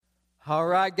All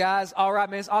right, guys. All right,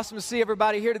 man. It's awesome to see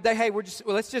everybody here today. Hey,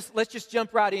 let's just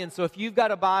jump right in. So if you've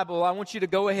got a Bible, I want you to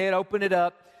go ahead, open it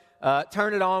up,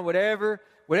 turn it on, whatever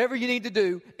you need to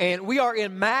do. And we are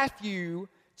in Matthew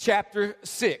chapter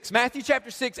 6. Matthew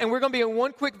chapter 6, and we're going to be in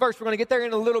one quick verse. We're going to get there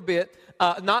in a little bit,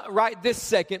 not right this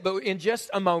second, but in just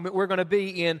a moment. We're going to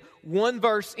be in one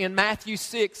verse in Matthew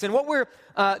 6. And what we're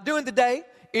doing today,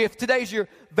 if today's your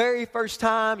very first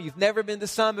time, you've never been to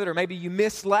Summit, or maybe you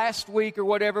missed last week or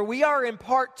whatever, we are in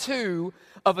part 2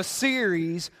 of a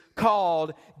series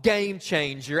called Game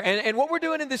Changer. And what we're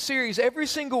doing in this series, every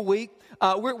single week,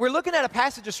 we're looking at a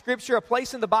passage of Scripture, a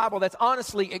place in the Bible that's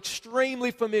honestly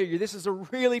extremely familiar. This is a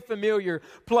really familiar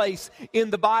place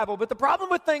in the Bible. But the problem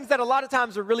with things that a lot of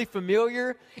times are really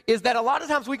familiar is that a lot of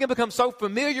times we can become so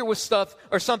familiar with stuff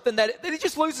or something that it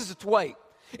just loses its weight.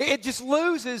 It just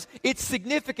loses its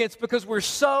significance because we're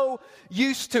so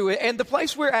used to it. And the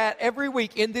place we're at every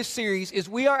week in this series is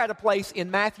we are at a place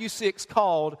in Matthew 6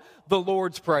 called the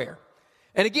Lord's Prayer.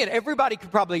 And again, everybody's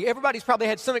probably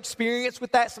had some experience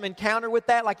with that, some encounter with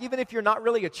that. Like even if you're not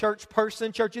really a church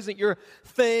person, church isn't your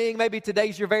thing, maybe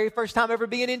today's your very first time ever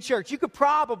being in church, you could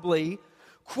probably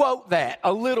quote that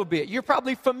a little bit. You're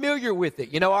probably familiar with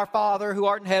it. You know, our Father who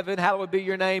art in heaven, hallowed be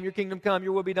your name, your kingdom come,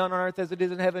 your will be done on earth as it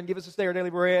is in heaven. Give us this day our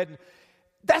daily bread. And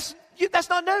that's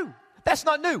not new. That's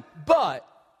not new. But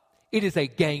it is a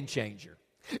game changer.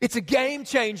 It's a game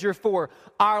changer for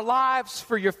our lives,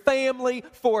 for your family,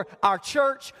 for our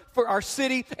church, for our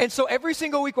city. And so every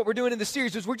single week what we're doing in this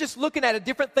series is we're just looking at a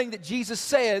different thing that Jesus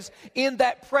says in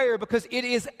that prayer because it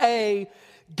is a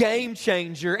game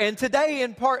changer. And today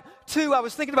in part 2, I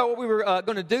was thinking about what we were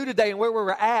going to do today and where we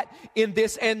were at in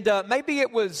this. And maybe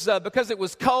it was because it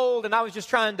was cold and I was just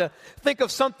trying to think of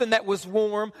something that was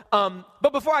warm.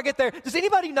 But before I get there, does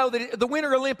anybody know that the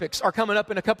Winter Olympics are coming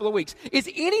up in a couple of weeks? Is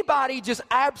anybody just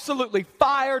absolutely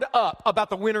fired up about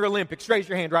the Winter Olympics? Raise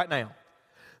your hand right now.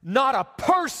 Not a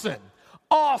person.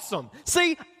 Awesome.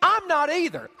 See, I'm not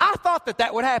either. I thought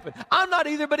that would happen. I'm not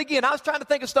either, but again, I was trying to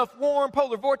think of stuff warm,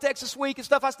 polar vortex this week and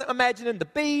stuff. I was imagining the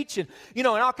beach and, and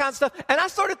all kinds of stuff. And I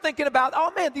started thinking about,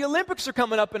 oh man, the Olympics are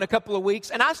coming up in a couple of weeks.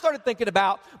 And I started thinking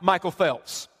about Michael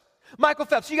Phelps. Michael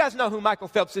Phelps, you guys know who Michael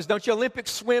Phelps is, don't you? Olympic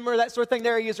swimmer, that sort of thing.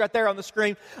 There he is right there on the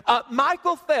screen.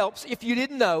 Michael Phelps, if you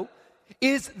didn't know,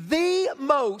 is the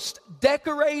most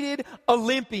decorated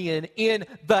Olympian in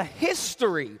the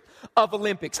history of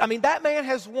Olympics. I mean, that man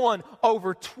has won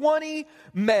over 20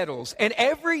 medals. And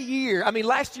every year,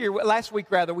 last week,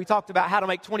 we talked about how to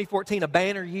make 2014 a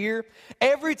banner year.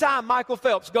 Every time Michael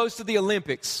Phelps goes to the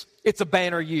Olympics, it's a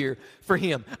banner year for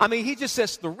him. I mean, he just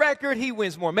sets the record. He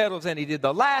wins more medals than he did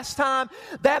the last time.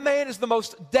 That man is the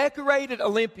most decorated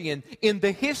Olympian in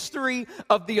the history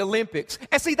of the Olympics.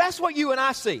 And see, that's what you and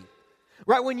I see.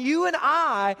 Right, when you and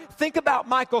I think about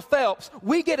Michael Phelps,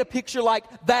 we get a picture like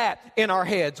that in our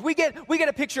heads. We get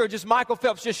a picture of just Michael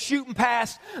Phelps just shooting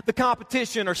past the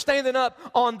competition or standing up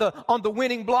on the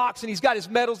winning blocks and he's got his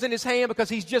medals in his hand because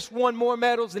he's just won more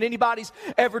medals than anybody's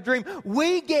ever dreamed.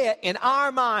 We get in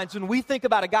our minds, when we think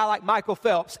about a guy like Michael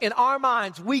Phelps, in our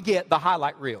minds we get the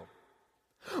highlight reel.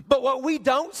 But what we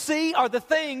don't see are the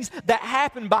things that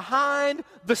happen behind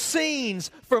the scenes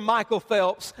for Michael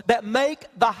Phelps that make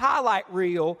the highlight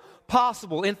reel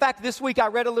possible. In fact, this week I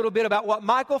read a little bit about what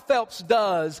Michael Phelps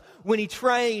does when he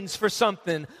trains for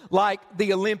something like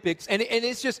the Olympics. And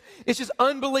it's just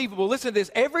unbelievable. Listen to this.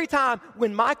 Every time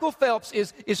when Michael Phelps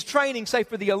is training, say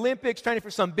for the Olympics, training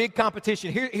for some big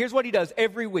competition, here's what he does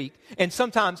every week. And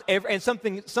some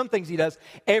things he does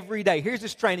every day. Here's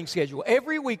his training schedule.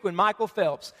 Every week when Michael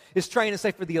Phelps is training,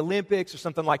 say for the Olympics or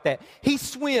something like that, he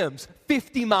swims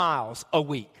 50 miles a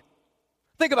week.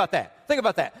 Think about that.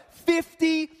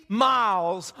 50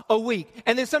 miles a week.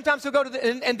 And then sometimes he'll go to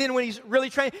and then when he's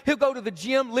really training, he'll go to the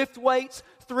gym, lift weights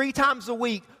 3 times a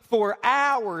week for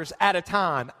hours at a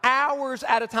time. Hours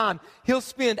at a time. He'll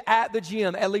spend at the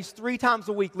gym at least 3 times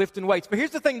a week lifting weights. But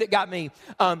here's the thing that got me.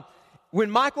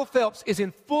 When Michael Phelps is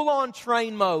in full-on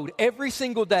train mode every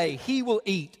single day, he will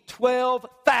eat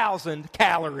 12,000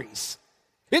 calories.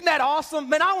 Isn't that awesome?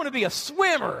 Man, I want to be a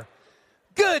swimmer.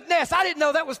 Goodness, I didn't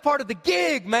know that was part of the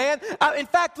gig, man. In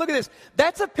fact, look at this.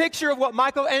 That's a picture of what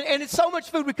Michael, and it's so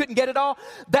much food we couldn't get it all.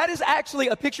 That is actually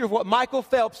a picture of what Michael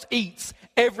Phelps eats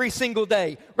every single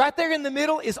day. Right there in the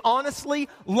middle is honestly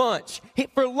lunch.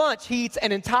 For lunch, he eats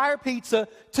an entire pizza,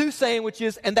 2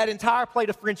 sandwiches, and that entire plate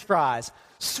of French fries.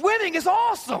 Swimming is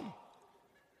awesome.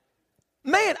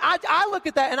 Man, I look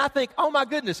at that and I think, oh my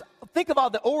goodness, think of all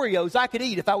the Oreos I could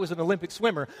eat if I was an Olympic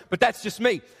swimmer, but that's just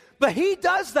me. But he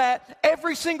does that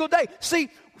every single day. See,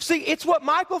 it's what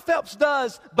Michael Phelps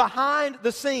does behind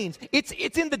the scenes. It's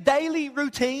in the daily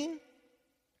routine.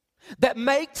 that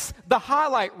makes the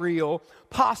highlight reel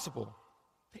possible.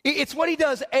 It's what he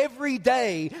does every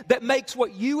day that makes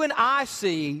what you and I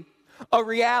see a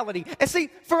reality. And see,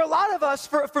 for a lot of us,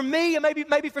 for me and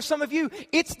maybe for some of you,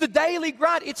 it's the daily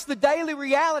grind. It's the daily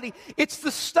reality. It's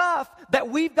the stuff that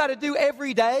we've got to do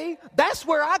every day. That's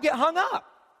where I get hung up.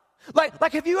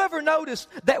 Like, have you ever noticed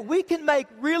that we can make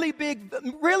really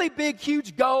big,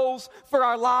 huge goals for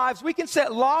our lives? We can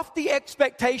set lofty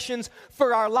expectations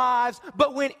for our lives,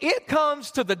 but when it comes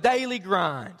to the daily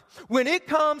grind, when it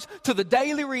comes to the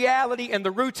daily reality and the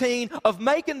routine of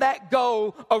making that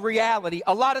goal a reality,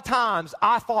 a lot of times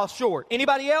I fall short.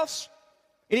 Anybody else?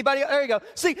 Anybody? There you go.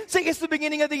 See, it's the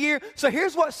beginning of the year. So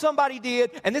here's what somebody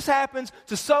did, and this happens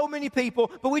to so many people,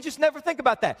 but we just never think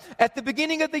about that. At the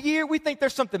beginning of the year, we think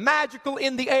there's something magical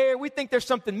in the air. We think there's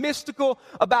something mystical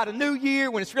about a new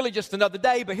year when it's really just another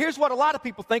day. But here's what a lot of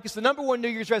people think is the number one New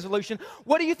Year's resolution.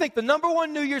 What do you think the number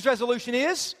one New Year's resolution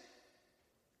is?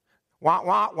 Wah,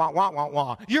 wah, wah, wah, wah,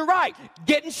 wah. You're right.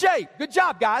 Get in shape. Good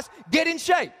job, guys. Get in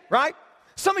shape, right?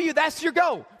 Some of you, that's your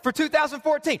goal for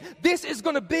 2014. This is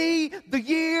going to be the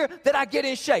year that I get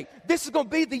in shape. This is going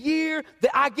to be the year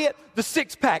that I get the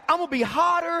six-pack. I'm going to be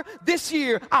hotter this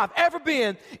year I've ever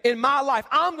been in my life.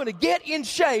 I'm going to get in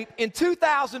shape in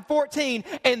 2014.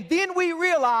 And then we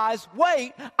realize,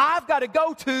 wait, I've got to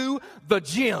go to the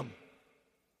gym.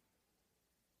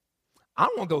 I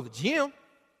don't want to go to the gym.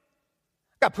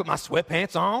 I got to put my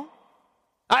sweatpants on.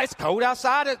 It's cold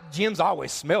outside. The gyms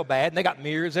always smell bad, and they got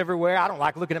mirrors everywhere. I don't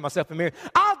like looking at myself in the mirror.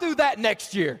 I'll do that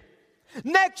next year.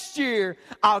 Next year,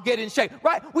 I'll get in shape,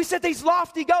 right? We set these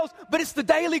lofty goals, but it's the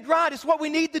daily grind. It's what we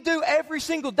need to do every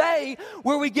single day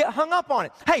where we get hung up on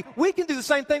it. Hey, we can do the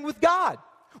same thing with God.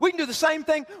 We can do the same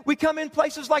thing. We come in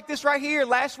places like this right here.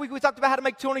 Last week we talked about how to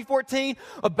make 2014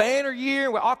 a banner year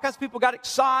where all kinds of people got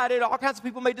excited. All kinds of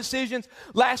people made decisions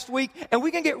last week. And we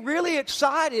can get really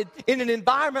excited in an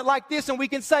environment like this and we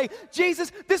can say,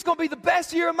 Jesus, this is going to be the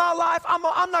best year of my life. I'm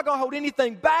not going to hold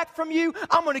anything back from you.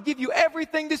 I'm going to give you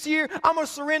everything this year. I'm going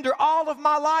to surrender all of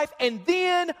my life. And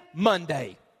then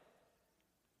Monday.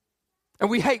 And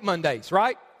we hate Mondays,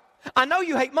 right? I know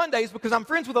you hate Mondays because I'm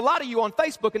friends with a lot of you on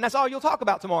Facebook, and that's all you'll talk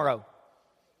about tomorrow.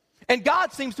 And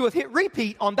God seems to have hit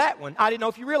repeat on that one. I didn't know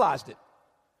if you realized it.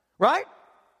 Right?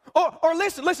 Or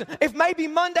listen, if maybe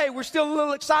Monday we're still a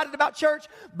little excited about church,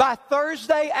 by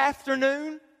Thursday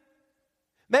afternoon,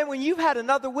 man, when you've had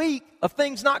another week of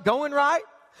things not going right,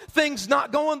 things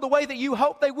not going the way that you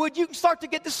hoped they would, you can start to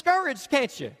get discouraged,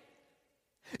 can't you?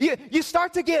 You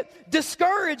start to get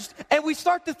discouraged, and we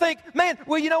start to think, man,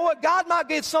 well, you know what? God might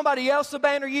give somebody else a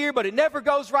banner year, but it never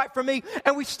goes right for me.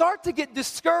 And we start to get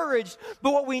discouraged.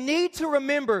 But what we need to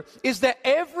remember is that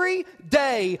every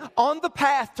day on the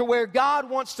path to where God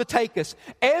wants to take us,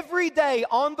 every day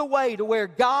on the way to where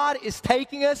God is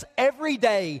taking us, every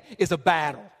day is a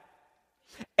battle.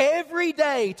 Every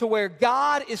day to where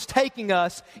God is taking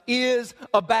us is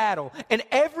a battle. And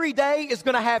every day is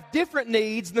going to have different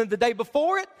needs than the day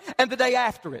before it and the day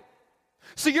after it.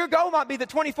 So your goal might be that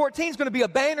 2014 is going to be a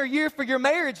banner year for your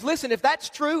marriage. Listen, if that's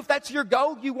true, if that's your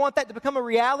goal, you want that to become a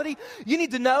reality, you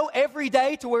need to know every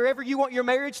day to wherever you want your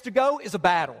marriage to go is a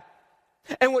battle.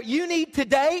 And what you need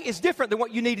today is different than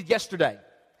what you needed yesterday.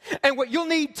 And what you'll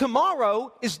need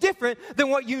tomorrow is different than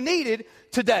what you needed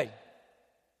today.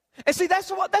 And see, that's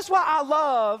why I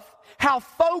love how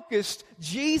focused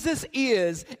Jesus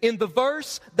is in the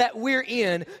verse that we're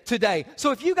in today.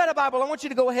 So if you got a Bible, I want you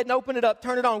to go ahead and open it up,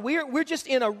 turn it on. We're just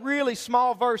in a really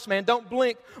small verse, man. Don't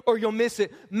blink or you'll miss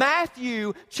it.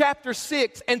 Matthew chapter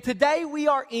 6, and today we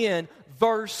are in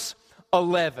verse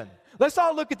 11. Let's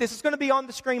all look at this. It's going to be on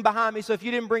the screen behind me, so if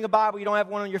you didn't bring a Bible, you don't have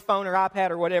one on your phone or iPad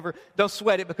or whatever, don't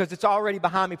sweat it because it's already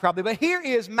behind me probably. But here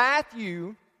is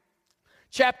Matthew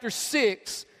chapter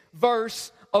 6,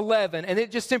 verse 11, and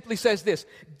it just simply says this: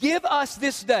 give us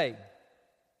this day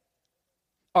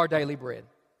our daily bread.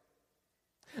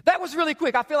 That was really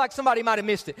quick. I feel like somebody might have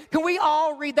missed it. Can we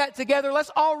all read that together?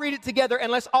 Let's all read it together,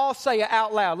 and let's all say it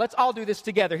out loud. Let's all do this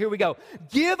together. Here we go.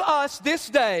 Give us this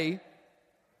day.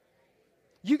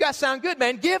 You guys sound good,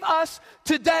 man. Give us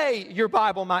today, your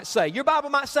Bible might say. Your Bible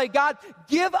might say, God,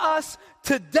 give us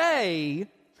today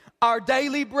our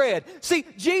daily bread. See,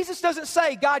 Jesus doesn't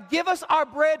say, God, give us our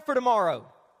bread for tomorrow.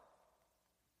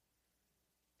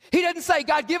 He doesn't say,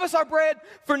 God, give us our bread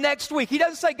for next week. He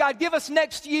doesn't say, God, give us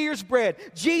next year's bread.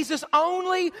 Jesus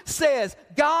only says,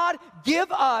 God,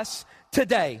 give us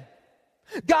today.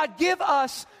 God, give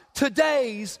us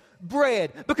today's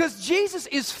bread. Because Jesus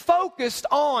is focused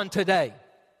on today.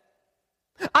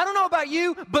 I don't know about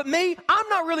you, but me, I'm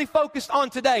not really focused on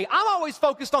today. I'm always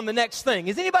focused on the next thing.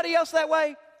 Is anybody else that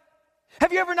way?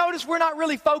 Have you ever noticed we're not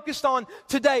really focused on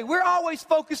today? We're always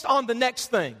focused on the next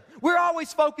thing. We're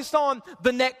always focused on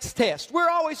the next test. We're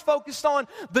always focused on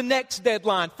the next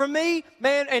deadline. For me,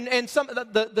 man, and some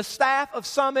the staff of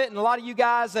Summit and a lot of you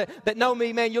guys that know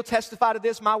me, man, you'll testify to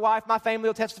this. My wife, my family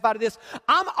will testify to this.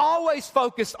 I'm always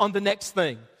focused on the next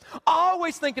thing.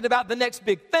 Always thinking about the next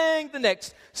big thing, the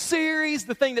next series,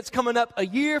 the thing that's coming up a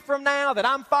year from now that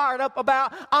I'm fired up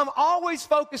about. I'm always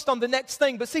focused on the next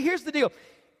thing. But see, here's the deal.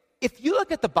 If you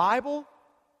look at the Bible,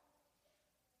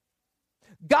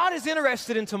 God is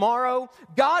interested in tomorrow.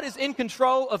 God is in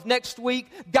control of next week.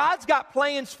 God's got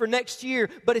plans for next year.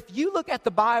 But if you look at the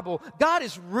Bible, God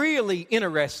is really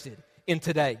interested in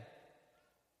today.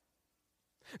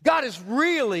 God is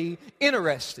really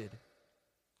interested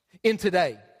in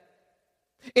today.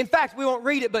 In fact, we won't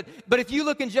read it, but if you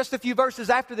look in just a few verses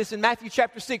after this in Matthew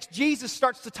chapter 6, Jesus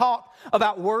starts to talk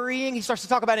about worrying. He starts to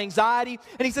talk about anxiety.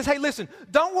 And he says, hey, listen,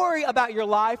 don't worry about your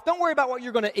life. Don't worry about what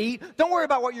you're going to eat. Don't worry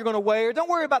about what you're going to wear. Don't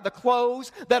worry about the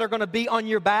clothes that are going to be on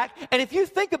your back. And if you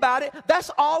think about it, that's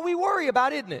all we worry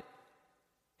about, isn't it?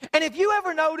 And if you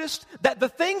ever noticed that the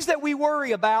things that we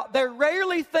worry about, they're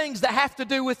rarely things that have to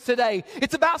do with today.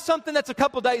 It's about something that's a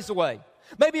couple days away.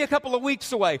 Maybe a couple of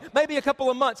weeks away, maybe a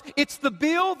couple of months. It's the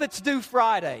bill that's due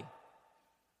Friday.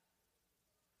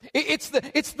 It's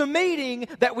the meeting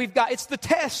that we've got. It's the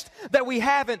test that we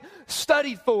haven't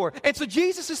studied for. And so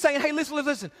Jesus is saying, hey,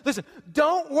 listen.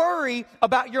 Don't worry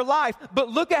about your life, but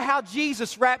look at how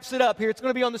Jesus wraps it up here. It's going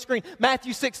to be on the screen.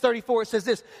 Matthew 6:34, it says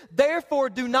this, therefore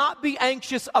do not be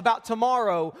anxious about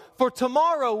tomorrow, for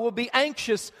tomorrow will be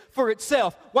anxious for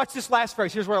itself. Watch this last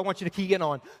phrase. Here's what I want you to key in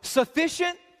on.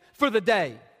 Sufficient for the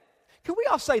day. Can we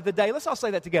all say the day? Let's all say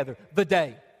that together. The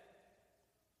day.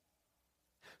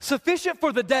 Sufficient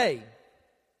for the day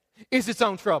is its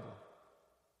own trouble.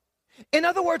 In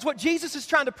other words, what Jesus is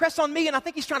trying to press on me, and I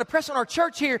think he's trying to press on our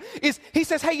church here, is he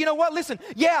says, hey, you know what? Listen,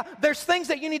 yeah, there's things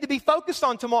that you need to be focused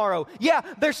on tomorrow. Yeah,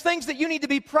 there's things that you need to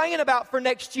be praying about for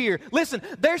next year. Listen,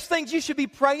 there's things you should be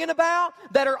praying about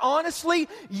that are honestly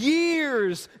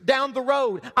years down the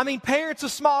road. I mean, parents of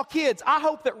small kids, I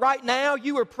hope that right now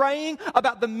you are praying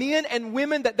about the men and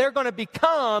women that they're going to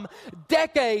become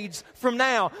decades from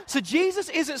now. So Jesus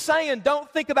isn't saying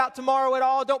don't think about tomorrow at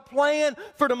all, don't plan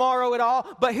for tomorrow at all,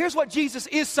 but here's what Jesus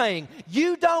is saying.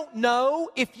 You don't know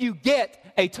if you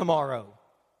get a tomorrow.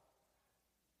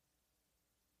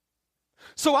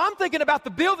 So I'm thinking about the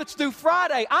bill that's due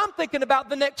Friday. I'm thinking about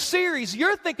the next series.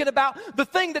 You're thinking about the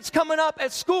thing that's coming up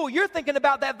at school. You're thinking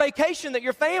about that vacation that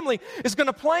your family is going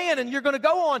to plan and you're going to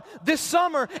go on this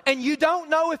summer, and you don't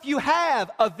know if you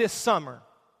have a this summer.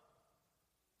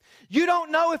 You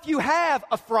don't know if you have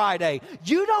a Friday.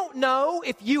 You don't know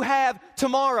if you have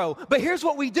tomorrow. But here's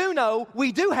what we do know.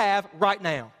 We do have right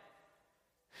now.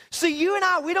 See, you and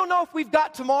I, we don't know if we've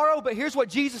got tomorrow, but here's what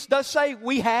Jesus does say.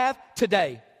 We have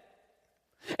today.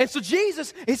 And so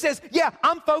Jesus, he says, yeah,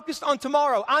 I'm focused on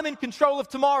tomorrow. I'm in control of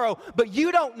tomorrow. But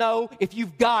you don't know if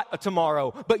you've got a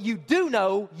tomorrow. But you do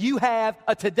know you have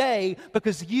a today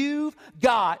because you've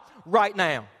got right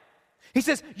now. He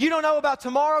says, you don't know about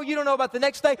tomorrow, you don't know about the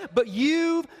next day, but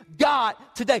you've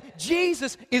got today.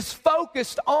 Jesus is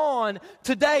focused on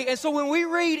today. And so when we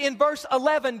read in verse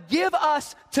 11, give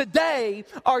us today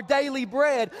our daily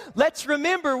bread, let's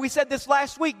remember, we said this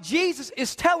last week, Jesus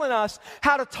is telling us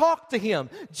how to talk to Him.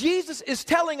 Jesus is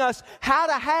telling us how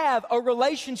to have a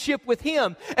relationship with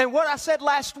Him. And what I said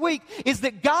last week is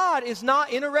that God is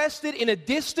not interested in a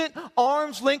distant,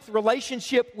 arm's length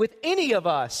relationship with any of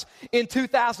us in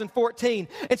 2014.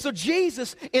 And so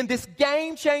Jesus, in this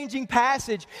game-changing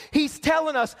passage, He's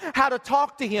telling us how to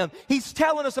talk to Him. He's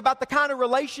telling us about the kind of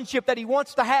relationship that He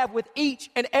wants to have with each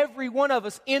and every one of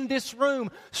us in this room,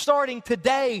 starting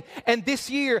today and this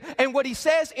year. And what He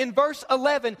says in verse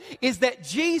 11 is that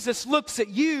Jesus looks at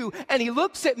you and He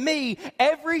looks at me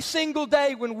every single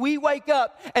day when we wake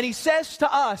up, and He says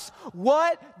to us,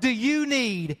 what do you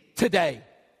need today?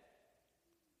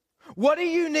 What do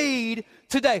you need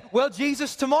today? Well,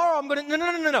 Jesus, tomorrow I'm going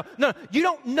to... No. You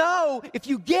don't know if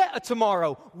you get a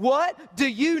tomorrow. What do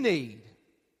you need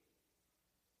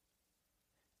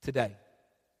today?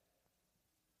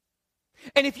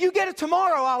 And if you get a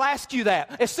tomorrow, I'll ask you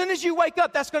that. As soon as you wake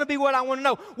up, that's going to be what I want to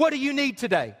know. What do you need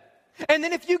today? And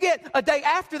then if you get a day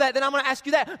after that, then I'm going to ask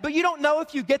you that. But you don't know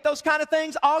if you get those kind of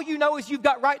things. All you know is you've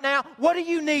got right now. What do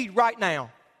you need right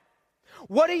now?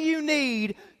 What do you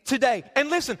need today? And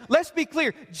listen, let's be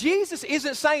clear. Jesus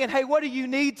isn't saying, hey, what do you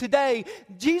need today?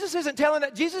 Jesus isn't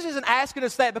asking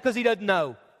us that because He doesn't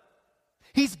know.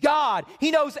 He's God. He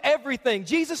knows everything.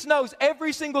 Jesus knows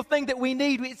every single thing that we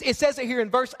need. It says it here in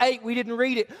verse 8. We didn't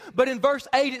read it. But in verse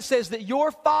 8 it says that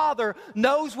your Father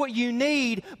knows what you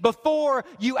need before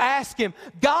you ask Him.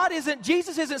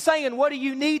 Jesus isn't saying, what do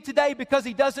you need today, because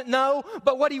He doesn't know.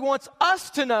 But what He wants us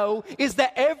to know is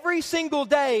that every single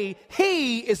day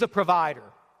He is a provider.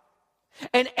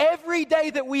 And every day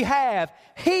that we have,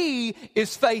 He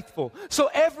is faithful. So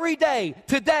every day,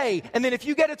 today, and then if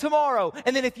you get it tomorrow,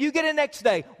 and then if you get it next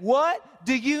day, what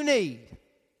do you need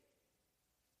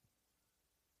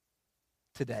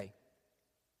today?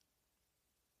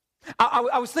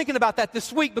 I was thinking about that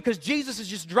this week because Jesus is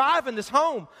just driving this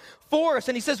home for us.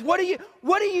 And He says, what do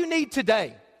you need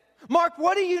today? Mark,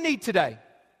 what do you need today?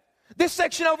 This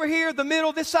section over here, the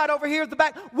middle, this side over here, the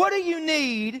back. What do you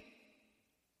need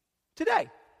today?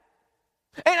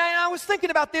 And I was thinking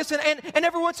about this, and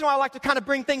every once in a while I like to kind of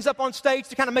bring things up on stage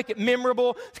to kind of make it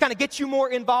memorable, to kind of get you more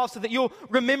involved so that you'll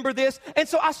remember this. And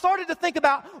so I started to think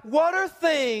about what are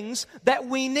things that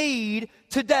we need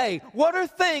today? What are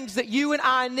things that you and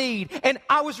I need? And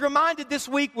I was reminded this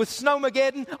week with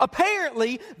Snowmageddon,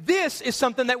 apparently this is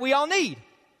something that we all need.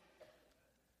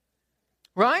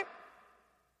 Right?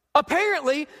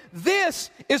 Apparently, this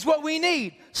is what we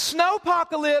need.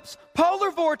 Snowpocalypse, polar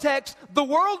vortex, the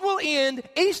world will end.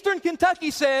 Eastern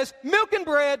Kentucky says, milk and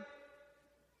bread.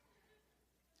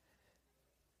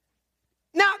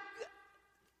 Now,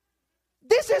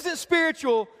 this isn't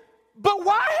spiritual, but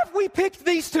why have we picked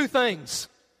these two things?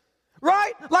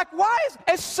 Right? Like, why is,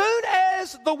 as soon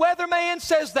as the weatherman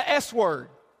says the S word,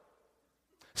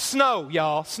 snow,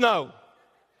 y'all, snow.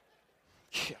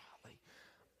 Yeah.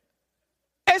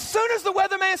 As soon as the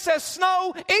weatherman says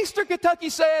snow, Eastern Kentucky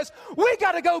says, we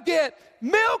got to go get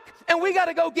milk and we got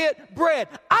to go get bread.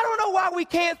 I don't know why we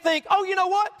can't think, oh, you know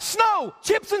what? Snow,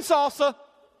 chips and salsa.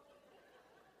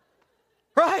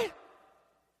 Right?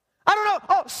 I don't know.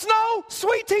 Oh, snow,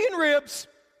 sweet tea and ribs.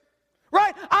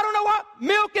 Right? I don't know what?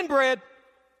 Milk and bread.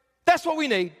 That's what we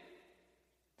need.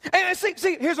 And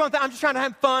see, here's one thing. I'm just trying to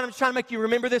have fun. I'm just trying to make you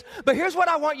remember this. But here's what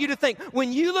I want you to think.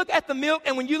 When you look at the milk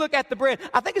and when you look at the bread,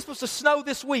 I think it's supposed to snow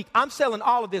this week. I'm selling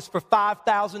all of this for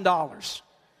 $5,000.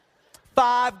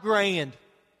 $5,000.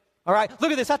 All right?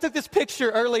 Look at this. I took this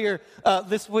picture earlier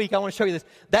this week. I want to show you this.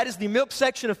 That is the milk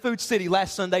section of Food City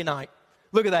last Sunday night.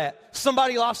 Look at that.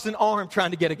 Somebody lost an arm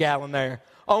trying to get a gallon there.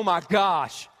 Oh, my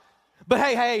gosh. But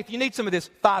hey, if you need some of this,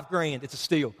 $5,000. It's a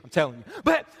steal. I'm telling you.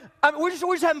 But we're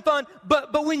just having fun.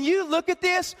 But when you look at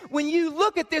this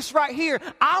right here,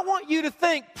 I want you to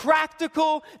think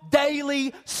practical,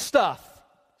 daily stuff.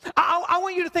 I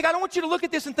want you to think, I don't want you to look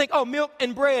at this and think, oh, milk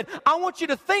and bread. I want you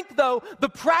to think, though, the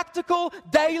practical,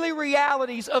 daily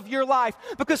realities of your life.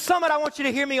 Because Summit, I want you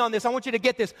to hear me on this. I want you to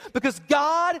get this. Because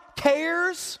God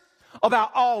cares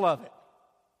about all of it.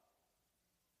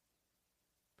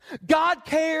 God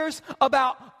cares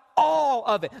about all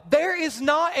of it. There is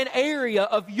not an area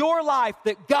of your life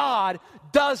that God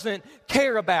doesn't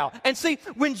care about. And see,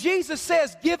 when Jesus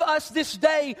says, give us this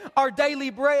day our daily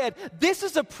bread, this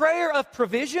is a prayer of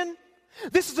provision.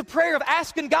 This is a prayer of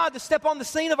asking God to step on the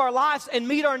scene of our lives and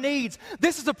meet our needs.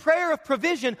 This is a prayer of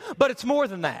provision, but it's more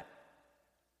than that.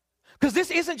 Because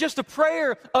this isn't just a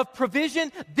prayer of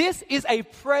provision, this is a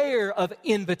prayer of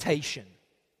invitation.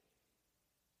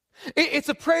 It's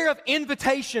a prayer of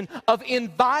invitation, of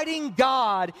inviting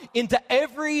God into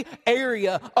every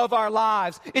area of our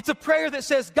lives. It's a prayer that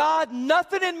says, God,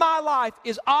 nothing in my life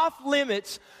is off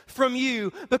limits from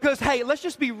you. Because, hey, let's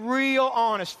just be real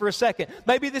honest for a second.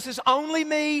 Maybe this is only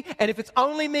me, and if it's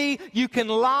only me, you can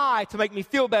lie to make me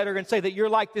feel better and say that you're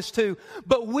like this too.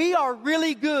 But we are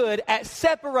really good at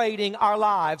separating our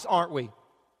lives, aren't we?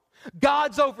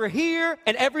 God's over here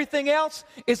and everything else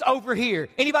is over here.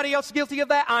 Anybody else guilty of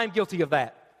that? I'm guilty of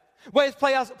that. The way it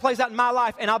plays out in my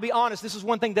life, and I'll be honest, this is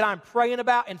one thing that I'm praying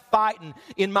about and fighting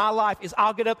in my life, is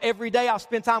I'll get up every day, I'll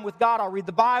spend time with God, I'll read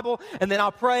the Bible, and then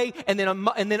I'll pray, and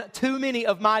then too many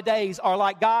of my days are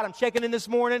like, God, I'm checking in this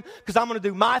morning because I'm going to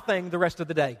do my thing the rest of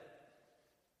the day.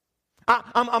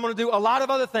 I'm going to do a lot of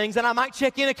other things, and I might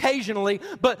check in occasionally,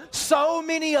 but so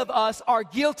many of us are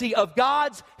guilty of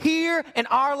God's here and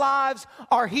our lives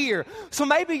are here. So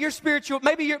maybe you're spiritual,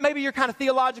 maybe you're kind of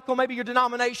theological, maybe your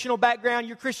denominational background,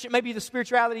 you're Christian, maybe the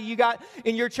spirituality you got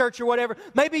in your church or whatever.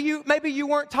 Maybe you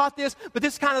weren't taught this, but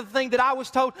this is kind of the thing that I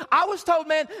was told. I was told,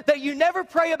 man, that you never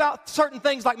pray about certain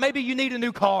things, like maybe you need a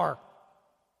new car,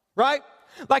 right?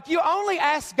 Like you only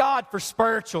ask God for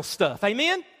spiritual stuff.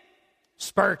 Amen?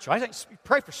 Spiritual. I think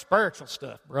pray for spiritual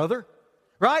stuff, brother.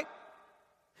 Right?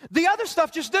 The other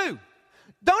stuff just do.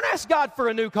 Don't ask God for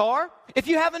a new car. If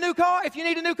you have a new car, if you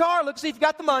need a new car, look see if you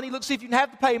got the money, look see if you can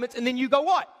have the payments, and then you go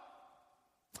what?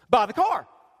 Buy the car.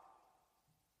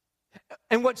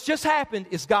 And what's just happened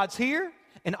is God's here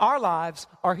and our lives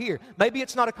are here. Maybe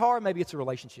it's not a car, maybe it's a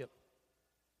relationship.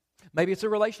 Maybe it's a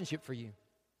relationship for you.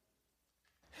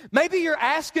 Maybe you're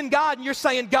asking God and you're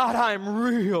saying, God, I'm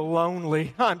real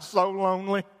lonely. I'm so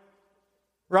lonely.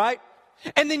 Right?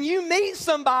 And then you meet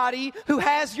somebody who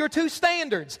has your two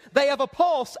standards. They have a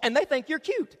pulse and they think you're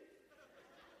cute.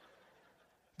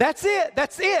 That's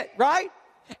it, right?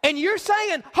 And you're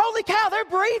saying, holy cow, they're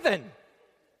breathing.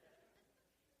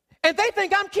 And they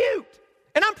think I'm cute.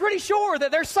 And I'm pretty sure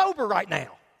that they're sober right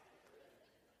now.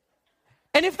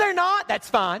 And if they're not, that's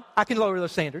fine. I can lower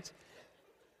those standards.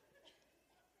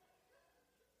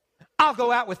 I'll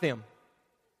go out with them.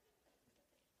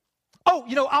 Oh,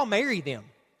 I'll marry them.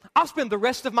 I'll spend the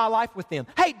rest of my life with them.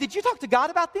 Hey, did you talk to God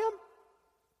about them?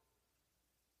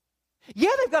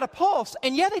 Yeah, they've got a pulse,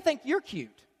 and yeah, they think you're cute.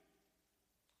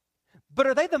 But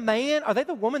are they the man, are they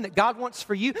the woman that God wants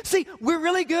for you? See, we're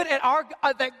really good at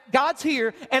that God's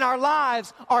here and our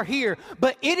lives are here.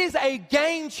 But it is a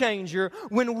game changer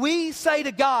when we say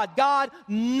to God, God,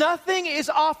 nothing is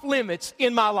off limits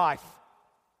in my life.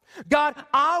 God,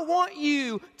 I want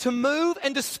you to move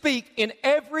and to speak in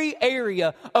every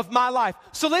area of my life.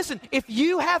 So listen, if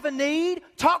you have a need,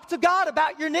 talk to God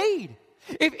about your need.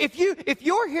 If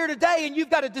you're here today and you've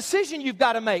got a decision you've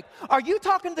got to make, are you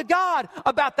talking to God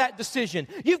about that decision?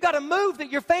 You've got a move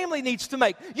that your family needs to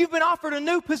make. You've been offered a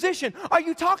new position. Are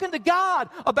you talking to God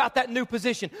about that new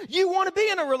position? You want to be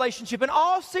in a relationship. In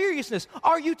all seriousness,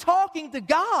 are you talking to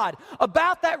God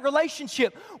about that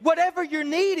relationship? Whatever your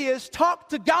need is, talk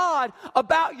to God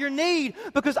about your need.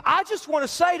 Because I just want to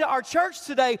say to our church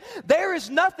today, there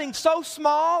is nothing so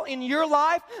small in your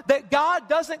life that God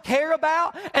doesn't care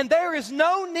about, and there is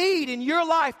no need in your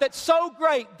life that's so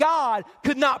great God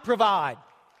could not provide.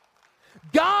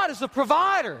 God is a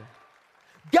provider.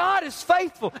 God is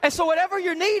faithful. And so whatever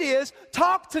your need is,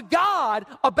 talk to God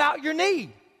about your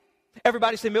need.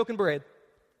 Everybody say milk and bread.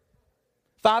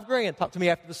 $5,000. Talk to me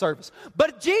after the service.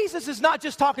 But Jesus is not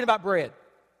just talking about bread.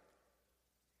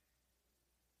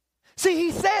 See,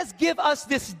 he says, give us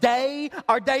this day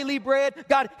our daily bread.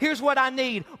 God, here's what I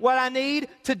need. What I need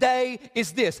today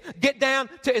is this. Get down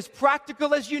to as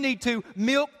practical as you need to,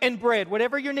 milk and bread.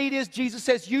 Whatever your need is, Jesus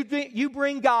says, you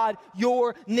bring God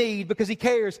your need because he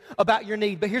cares about your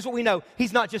need. But here's what we know.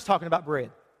 He's not just talking about bread.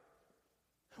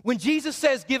 When Jesus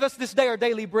says, give us this day our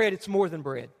daily bread, it's more than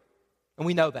bread. And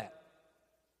we know that.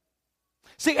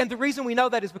 See, and the reason we know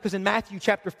that is because in Matthew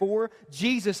chapter 4,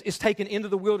 Jesus is taken into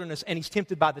the wilderness and he's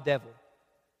tempted by the devil.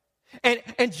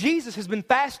 And Jesus has been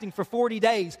fasting for 40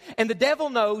 days, and the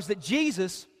devil knows that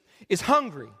Jesus is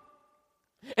hungry.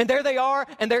 And there they are,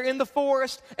 and they're in the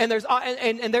forest, and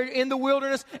they're in the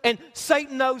wilderness, and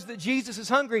Satan knows that Jesus is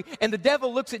hungry, and the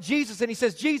devil looks at Jesus and he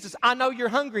says, Jesus, I know you're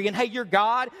hungry, and hey, you're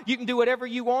God, you can do whatever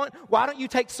you want. Why don't you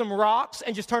take some rocks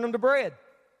and just turn them to bread?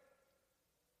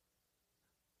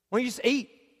 Why don't you just eat?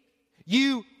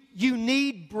 You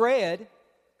need bread.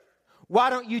 Why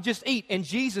don't you just eat? And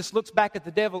Jesus looks back at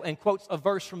the devil and quotes a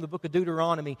verse from the book of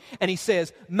Deuteronomy. And he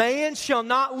says, man shall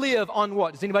not live on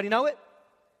what? Does anybody know it?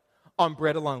 On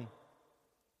bread alone.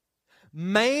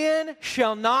 Man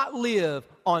shall not live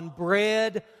on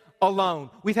bread alone.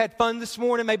 We've had fun this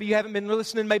morning. Maybe you haven't been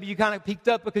listening. Maybe you kind of peeked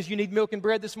up because you need milk and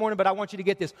bread this morning. But I want you to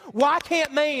get this. Why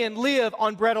can't man live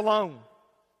on bread alone?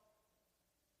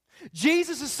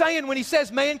 Jesus is saying when he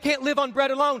says man can't live on bread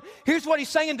alone, here's what he's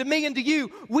saying to me and to you.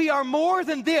 We are more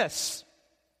than this.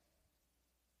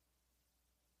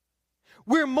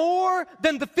 We're more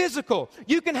than the physical.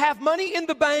 You can have money in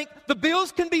the bank. The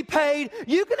bills can be paid.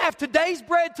 You can have today's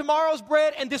bread, tomorrow's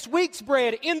bread, and this week's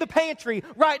bread in the pantry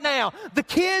right now. The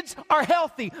kids are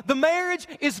healthy. The marriage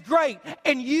is great.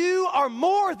 And you are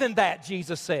more than that,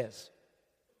 Jesus says.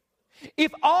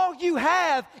 If all you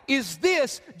have is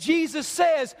this, Jesus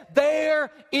says,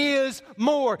 there is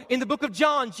more. In the book of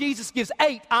John, Jesus gives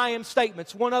 8 I am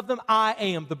statements. One of them, I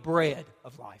am the bread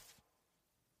of life.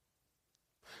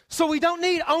 So we don't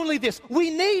need only this.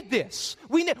 We need this.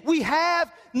 We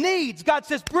have needs. God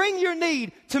says, bring your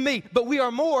need to me. But we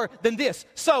are more than this.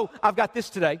 So I've got this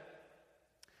today.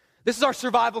 This is our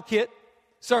survival kit.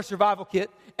 It's our survival kit.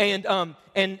 And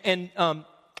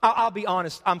I'll be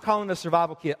honest, I'm calling it a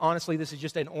survival kit. Honestly, this is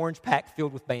just an orange pack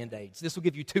filled with Band-Aids. This will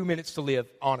give you 2 minutes to live,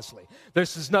 honestly.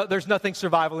 There's nothing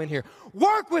survival in here.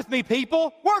 Work with me,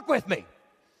 people. Work with me.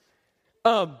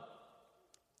 It's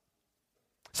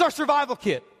our survival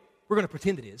kit. We're going to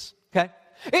pretend it is, okay?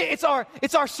 It's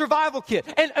our survival kit.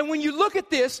 And when you look at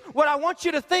this, what I want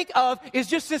you to think of is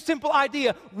just this simple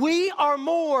idea. We are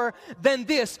more than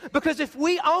this. Because if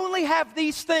we only have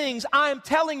these things, I am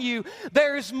telling you,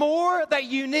 there is more that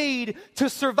you need to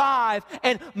survive.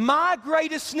 And my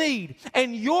greatest need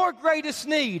and your greatest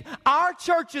need, our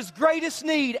church's greatest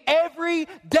need every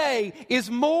day is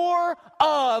more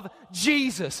of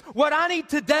Jesus. What I need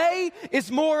today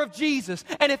is more of Jesus.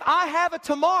 And if I have a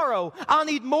tomorrow, I'll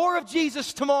need more of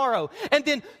Jesus tomorrow. And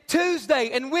then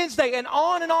Tuesday and Wednesday and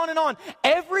on and on and on.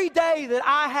 Every day that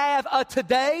I have a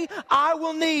today, I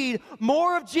will need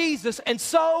more of Jesus, and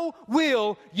so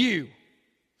will you.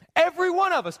 Every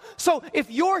one of us. So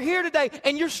if you're here today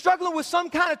and you're struggling with some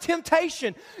kind of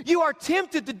temptation, you are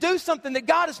tempted to do something that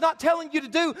God is not telling you to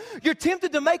do. You're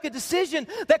tempted to make a decision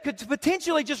that could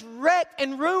potentially just wreck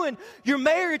and ruin your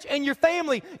marriage and your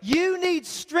family. You need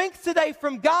strength today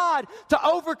from God to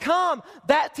overcome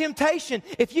that temptation.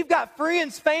 If you've got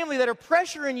friends, family that are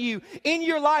pressuring you in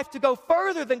your life to go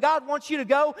further than God wants you to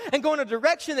go and go in a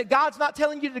direction that God's not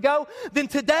telling you to go, then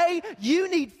today you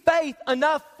need faith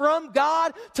enough from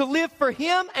God to live for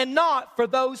Him and not for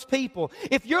those people.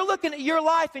 If you're looking at your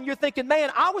life and you're thinking,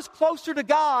 man, I was closer to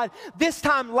God this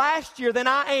time last year than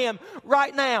I am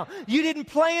right now. You didn't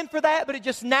plan for that, but it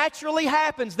just naturally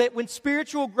happens that when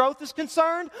spiritual growth is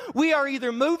concerned, we are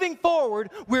either moving forward,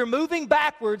 we're moving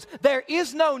backwards. There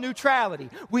is no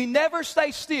neutrality. We never stay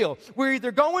still. We're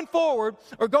either going forward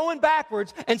or going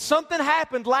backwards, and something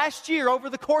happened last year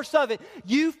over the course of it.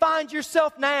 You find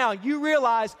yourself now, you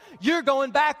realize you're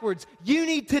going backwards. You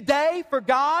need today for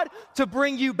God to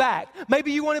bring you back.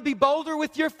 Maybe you want to be bolder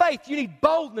with your faith. You need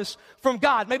boldness from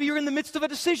God. Maybe you're in the midst of a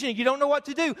decision. You don't know what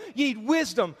to do. You need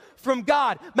wisdom from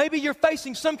God. Maybe you're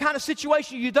facing some kind of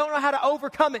situation. You don't know how to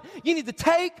overcome it. You need to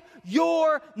take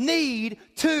your need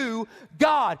to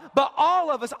God. But all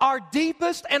of us, our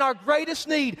deepest and our greatest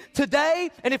need today,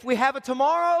 and if we have a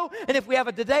tomorrow, and if we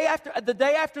have the day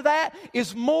after that,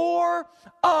 is more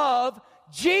of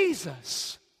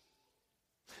Jesus.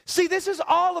 See, this is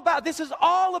all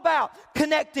about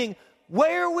connecting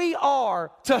where we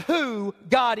are to who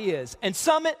God is. And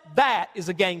Summit, that is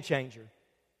a game changer.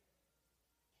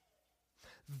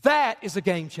 That is a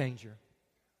game changer.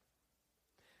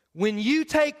 When you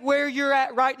take where you're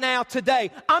at right now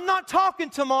today, I'm not talking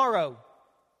tomorrow.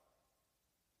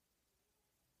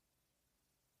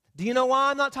 Do you know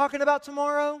why I'm not talking about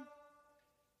tomorrow?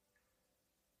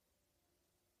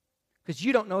 Because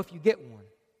you don't know if you get one.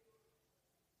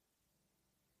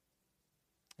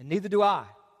 And neither do I.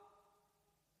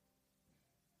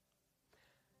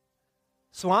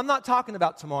 So I'm not talking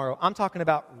about tomorrow. I'm talking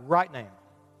about right now,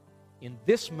 in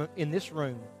this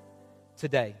room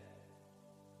today.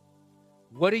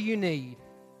 What do you need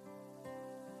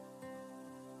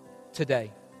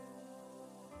today?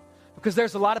 Because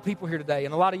there's a lot of people here today,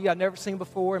 and a lot of you I've never seen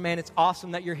before. Man, it's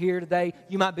awesome that you're here today.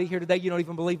 You might be here today. You don't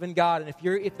even believe in God, and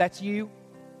if that's you,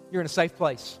 you're in a safe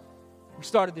place. We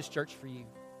started this church for you.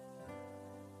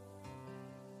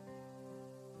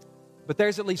 But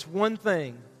there's at least one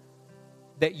thing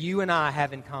that you and I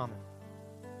have in common.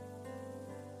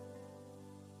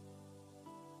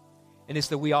 And it's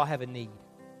that we all have a need.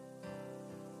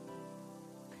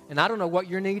 And I don't know what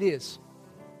your need is.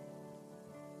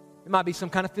 It might be some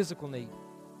kind of physical need.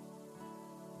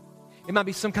 It might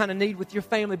be some kind of need with your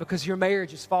family because your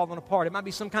marriage is falling apart. It might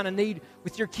be some kind of need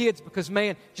with your kids because,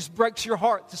 man, it just breaks your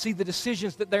heart to see the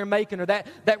decisions that they're making, or that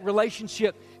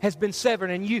relationship has been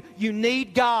severed. And you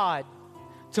need God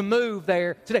to move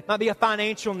there today. It might be a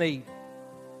financial need.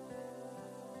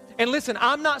 And listen,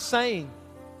 I'm not saying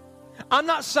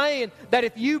that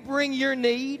if you bring your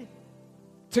need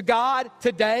to God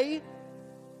today,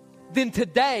 then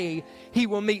today He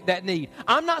will meet that need.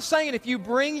 I'm not saying if you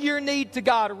bring your need to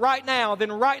God right now,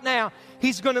 then right now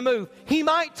He's going to move. He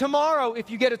might tomorrow if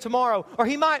you get it tomorrow, or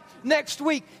He might next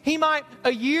week, He might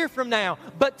a year from now.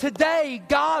 But today,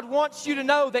 God wants you to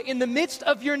know that in the midst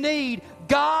of your need,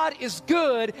 God is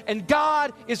good, and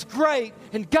God is great,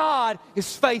 and God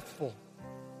is faithful.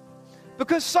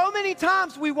 Because so many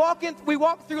times we walk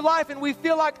through life and we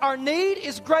feel like our need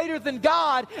is greater than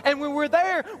God, and when we're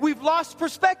there, we've lost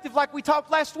perspective like we talked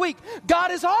last week.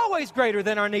 God is always greater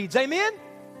than our needs, amen?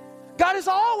 God is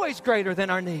always greater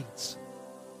than our needs.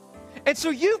 And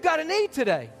so you've got a need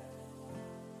today.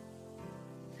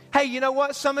 Hey, you know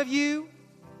what? Some of you,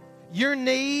 your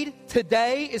need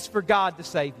today is for God to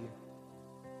save you.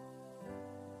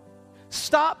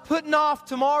 Stop putting off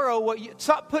tomorrow.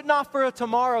 Stop putting off for a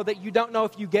tomorrow that you don't know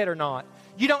if you get or not.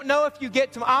 You don't know if you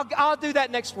get tomorrow. I'll do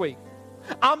that next week.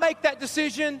 I'll make that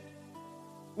decision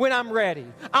when I'm ready.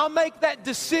 I'll make that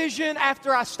decision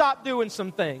after I stop doing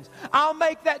some things. I'll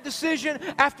make that decision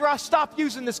after I stop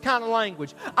using this kind of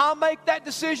language. I'll make that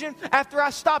decision after I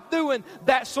stop doing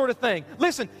that sort of thing.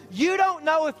 Listen, you don't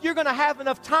know if you're going to have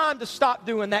enough time to stop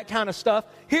doing that kind of stuff.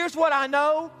 Here's what I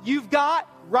know you've got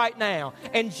right now.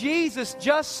 And Jesus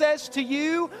just says to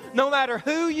you, no matter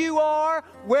who you are,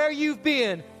 where you've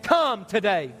been, come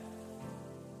today.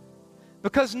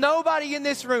 Because nobody in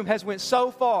this room has went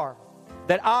so far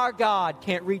that our God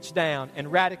can't reach down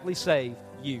and radically save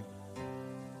you.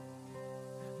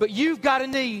 But you've got a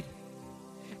need.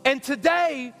 And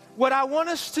today, what I want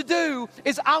us to do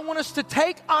is I want us to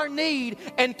take our need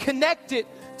and connect it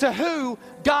to who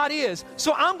God is.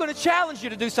 So I'm going to challenge you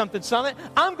to do something, Summit.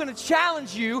 I'm going to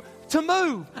challenge you to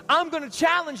move. I'm going to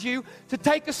challenge you to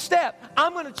take a step.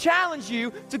 I'm going to challenge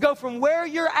you to go from where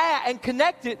you're at and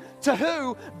connect it to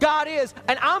who God is.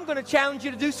 And I'm going to challenge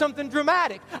you to do something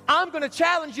dramatic. I'm going to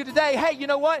challenge you today, hey, you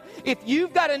know what? If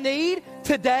you've got a need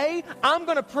today, I'm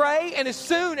going to pray. And as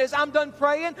soon as I'm done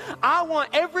praying, I want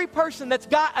every person that's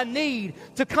got a need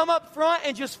to come up front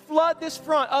and just flood this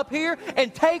front up here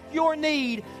and take your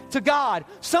need to God.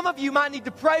 Some of you might need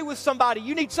to pray with somebody.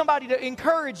 You need somebody to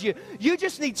encourage you. You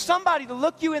just need somebody to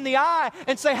look you in the eye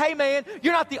and say, hey man,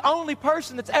 you're not the only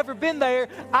person that's ever been there.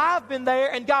 I've been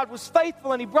there and God was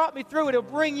faithful and He brought me through it. He'll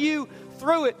bring you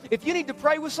through it. If you need to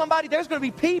pray with somebody, there's going to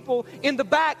be people in the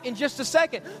back in just a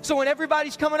second. So when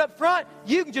everybody's coming up front,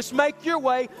 you can just make your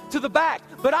way to the back.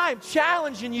 But I am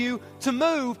challenging you to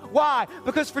move. Why?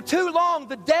 Because for too long,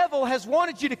 the devil has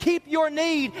wanted you to keep your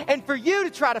need and for you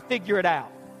to try to figure it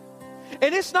out.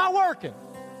 And it's not working.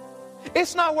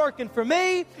 It's not working for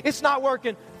me. It's not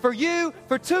working for you.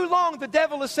 For too long, the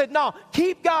devil has said, no,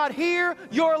 keep God here,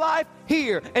 your life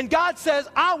here. And God says,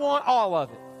 I want all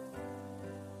of it.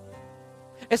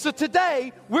 And so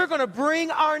today, we're going to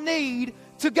bring our need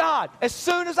to God. As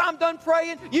soon as I'm done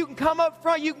praying, you can come up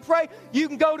front, you can pray, you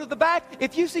can go to the back.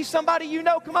 If you see somebody you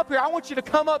know, come up here. I want you to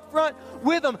come up front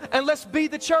with them and let's be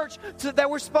the church that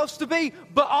we're supposed to be.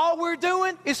 But all we're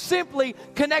doing is simply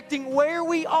connecting where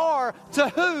we are to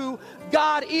who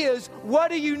God is. What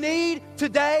do you need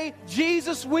today?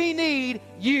 Jesus, we need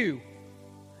you.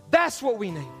 That's what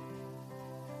we need.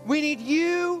 We need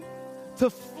you to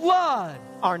flood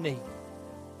our need.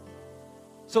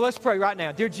 So let's pray right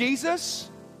now. Dear Jesus,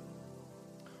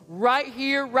 right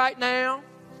here, right now,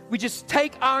 we just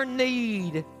take our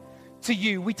need to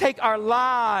you. We take our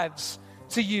lives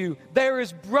to you. There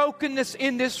is brokenness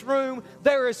in this room.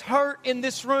 There is hurt in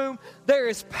this room. There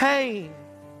is pain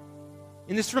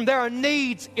in this room. There are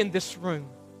needs in this room.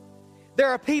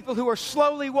 There are people who are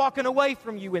slowly walking away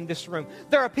from you in this room.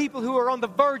 There are people who are on the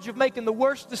verge of making the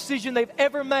worst decision they've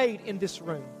ever made in this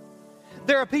room.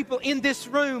 There are people in this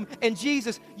room, and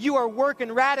Jesus, you are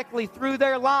working radically through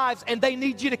their lives, and they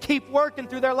need you to keep working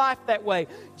through their life that way.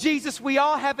 Jesus, we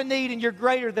all have a need, and you're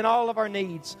greater than all of our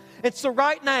needs. And so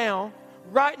right now,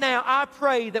 I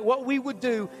pray that what we would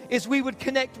do is we would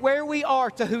connect where we are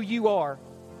to who you are.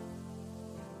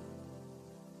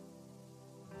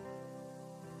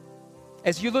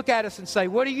 As you look at us and say,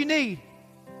 what do you need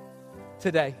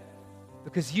today?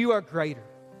 Because you are greater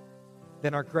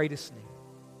than our greatest need.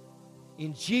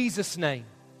 In Jesus' name,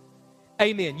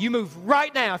 amen. You move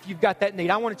right now if you've got that need.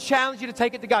 I want to challenge you to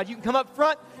take it to God. You can come up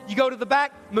front. You go to the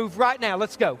back. Move right now.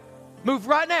 Let's go. Move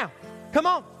right now. Come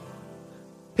on.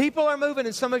 People are moving,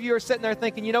 and some of you are sitting there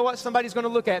thinking, you know what? Somebody's going to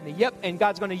look at me. Yep, and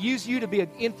God's going to use you to be an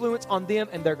influence on them,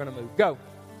 and they're going to move. Go.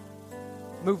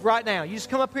 Move right now. You just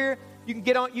come up here. You can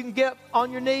get up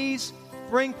on your knees.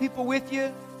 Bring people with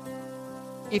you.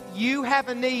 If you have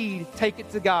a need, take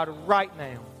it to God right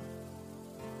now.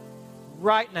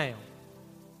 Right now.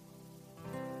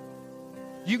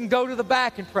 You can go to the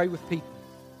back and pray with people.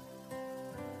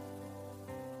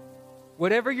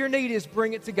 Whatever your need is,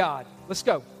 bring it to God. Let's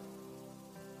go.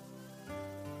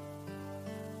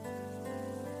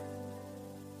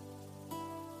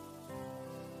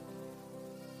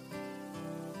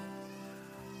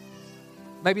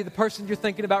 Maybe the person you're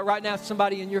thinking about right now is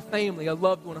somebody in your family, a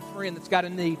loved one, a friend that's got a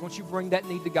need. Won't you bring that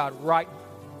need to God right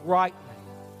now?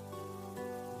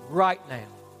 Right now.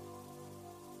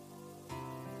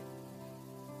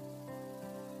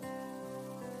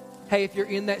 Hey, if you're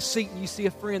in that seat and you see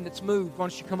a friend that's moved, why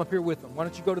don't you come up here with them? Why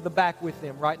don't you go to the back with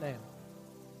them right now?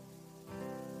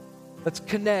 Let's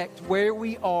connect where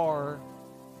we are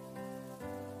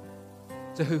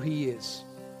to who He is.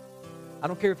 I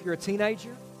don't care if you're a teenager,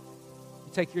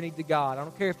 you take your need to God. I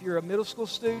don't care if you're a middle school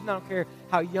student. I don't care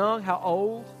how young, how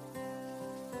old.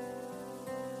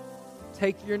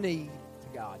 Take your need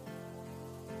to God.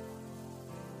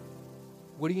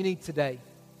 What do you need today?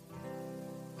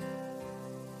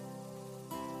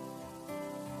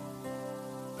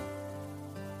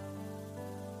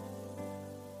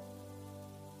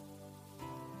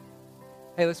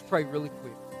 Hey, let's pray really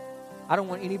quick. I don't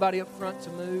want anybody up front to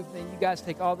move. Man, you guys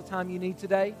take all the time you need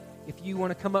today. If you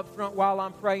want to come up front while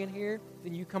I'm praying here,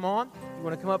 then you come on. If you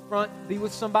want to come up front, be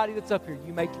with somebody that's up here.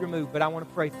 You make your move, but I want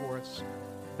to pray for us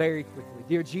very quickly.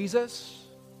 Dear Jesus,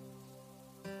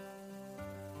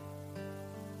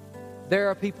 there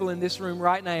are people in this room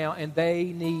right now, and they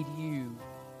need you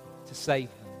to save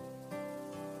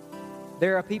them.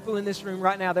 There are people in this room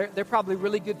right now, they're probably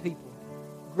really good people,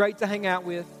 great to hang out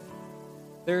with.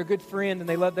 They're a good friend, and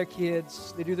they love their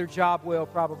kids. They do their job well,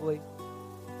 probably.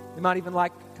 They might even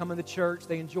like coming to church.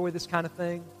 They enjoy this kind of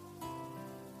thing.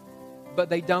 But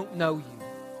they don't know you.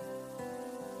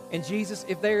 And Jesus,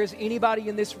 if there is anybody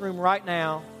in this room right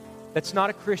now that's not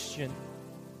a Christian,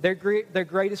 their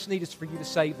greatest need is for you to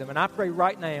save them. And I pray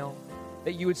right now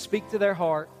that you would speak to their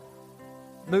heart,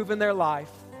 move in their life,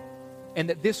 and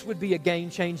that this would be a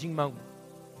game-changing moment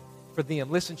for them.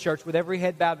 Listen, church, with every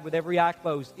head bowed, with every eye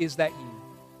closed, is that you?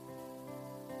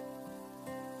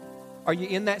 Are you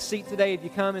in that seat today? Have you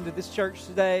come into this church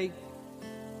today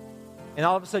and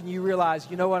all of a sudden you realize,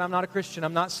 you know what, I'm not a Christian,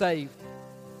 I'm not saved,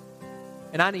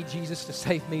 and I need Jesus to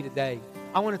save me today?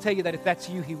 I want to tell you that if that's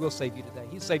you, He will save you today.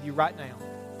 He'll save you right now.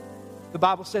 The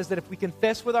Bible says that if we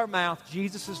confess with our mouth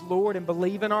Jesus is Lord and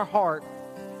believe in our heart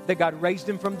that God raised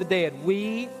Him from the dead,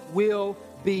 we will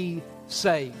be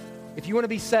saved. If you want to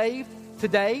be saved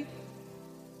today,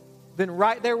 then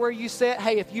right there where you sit,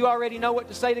 hey, if you already know what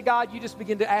to say to God, you just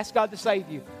begin to ask God to save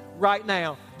you right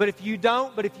now. But if you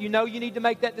don't, but if you know you need to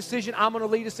make that decision, I'm going to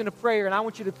lead us in a prayer, and I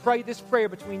want you to pray this prayer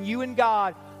between you and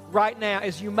God right now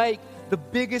as you make the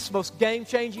biggest, most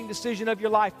game-changing decision of your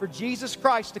life for Jesus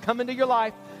Christ to come into your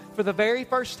life for the very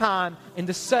first time and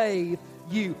to save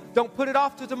you. Don't put it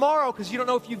off to tomorrow because you don't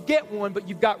know if you get one, but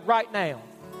you've got right now.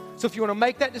 So if you want to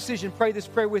make that decision, pray this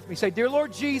prayer with me. Say, Dear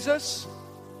Lord Jesus,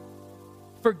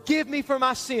 forgive me for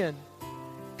my sin.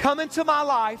 Come into my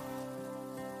life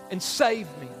and save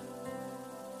me.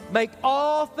 Make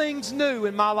all things new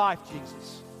in my life,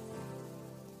 Jesus.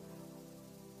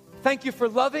 Thank you for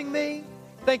loving me.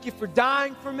 Thank you for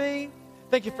dying for me.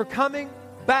 Thank you for coming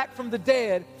back from the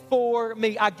dead for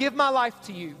me. I give my life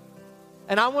to you,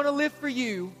 and I want to live for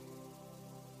you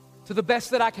to the best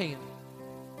that I can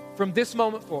from this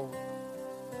moment forward.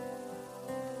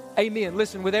 Amen.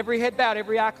 Listen, with every head bowed,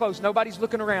 every eye closed, nobody's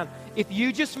looking around. If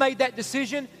you just made that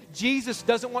decision, Jesus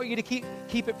doesn't want you to keep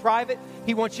it private.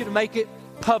 He wants you to make it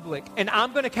public. And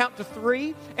I'm going to count to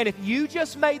 3. And if you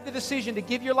just made the decision to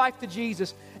give your life to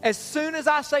Jesus, as soon as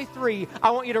I say 3,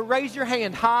 I want you to raise your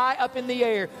hand high up in the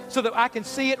air so that I can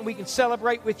see it and we can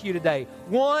celebrate with you today.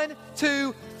 1,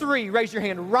 2, 3. Raise your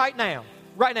hand right now.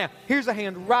 Right now. Here's a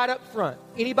hand right up front.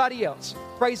 Anybody else?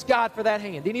 Praise God for that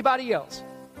hand. Anybody else?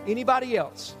 Anybody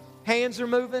else? Hands are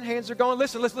moving, hands are going.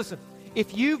 Listen.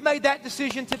 If you've made that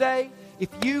decision today,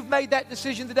 you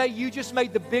just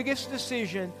made the biggest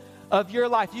decision of your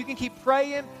life. You can keep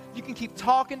praying, you can keep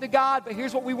talking to God, but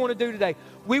here's what we want to do today.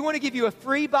 We want to give you a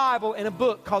free Bible and a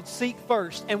book called Seek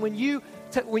First. And when you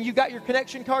got your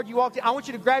connection card, you walked in, I want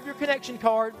you to grab your connection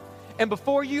card, and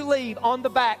before you leave, on the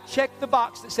back, check the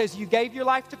box that says you gave your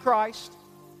life to Christ.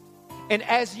 And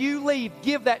as you leave,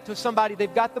 give that to somebody.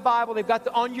 They've got the Bible. They've got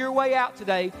the On Your Way Out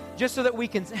today, just so that we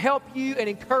can help you and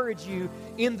encourage you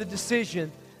in the decision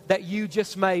that you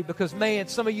just made. Because, man,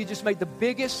 some of you just made the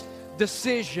biggest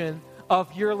decision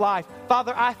of your life.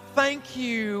 Father, I thank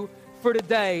you for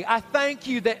today. I thank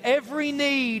you that every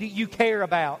need you care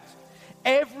about,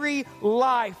 every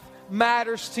life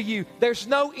matters to you. There's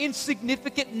no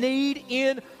insignificant need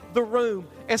in the room.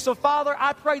 And so, Father,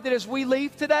 I pray that as we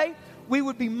leave today, we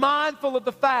would be mindful of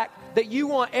the fact that you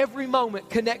want every moment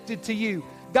connected to you.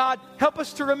 God, help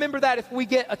us to remember that if we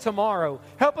get a tomorrow.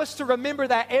 Help us to remember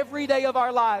that every day of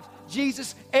our lives.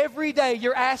 Jesus, every day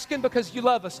you're asking because you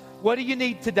love us, what do you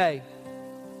need today?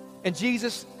 And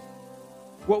Jesus,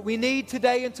 what we need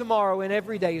today and tomorrow and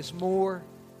every day is more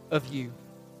of you.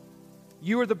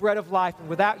 You are the bread of life, and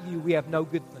without you, we have no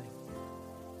good thing.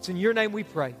 It's in your name we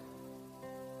pray.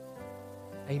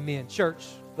 Amen. Church,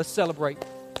 let's celebrate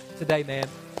today, man.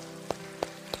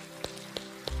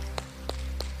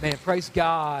 Man, praise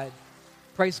God.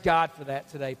 Praise God for that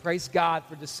today. Praise God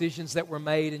for decisions that were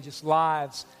made and just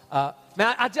lives.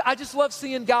 Man, I just love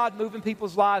seeing God move in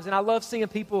people's lives, and I love seeing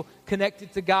people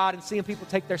connected to God and seeing people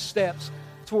take their steps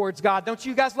towards God. Don't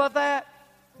you guys love that?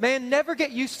 Man, never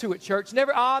get used to it, church.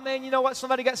 Never, man, you know what?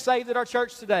 Somebody got saved at our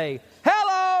church today.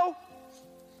 Hello!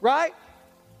 Right?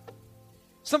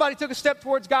 Somebody took a step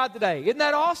towards God today. Isn't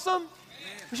that awesome?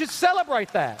 We should celebrate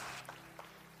that.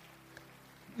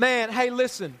 Man, hey,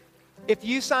 listen. If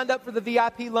you signed up for the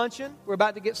VIP luncheon, we're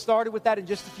about to get started with that in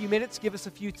just a few minutes. Give us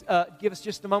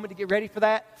just a moment to get ready for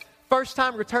that.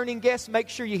 First-time returning guests, make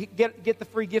sure you get the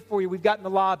free gift for you. We've got in the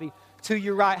lobby to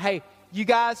your right. Hey, you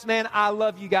guys, man, I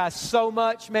love you guys so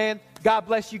much, man. God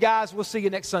bless you guys. We'll see you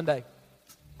next Sunday.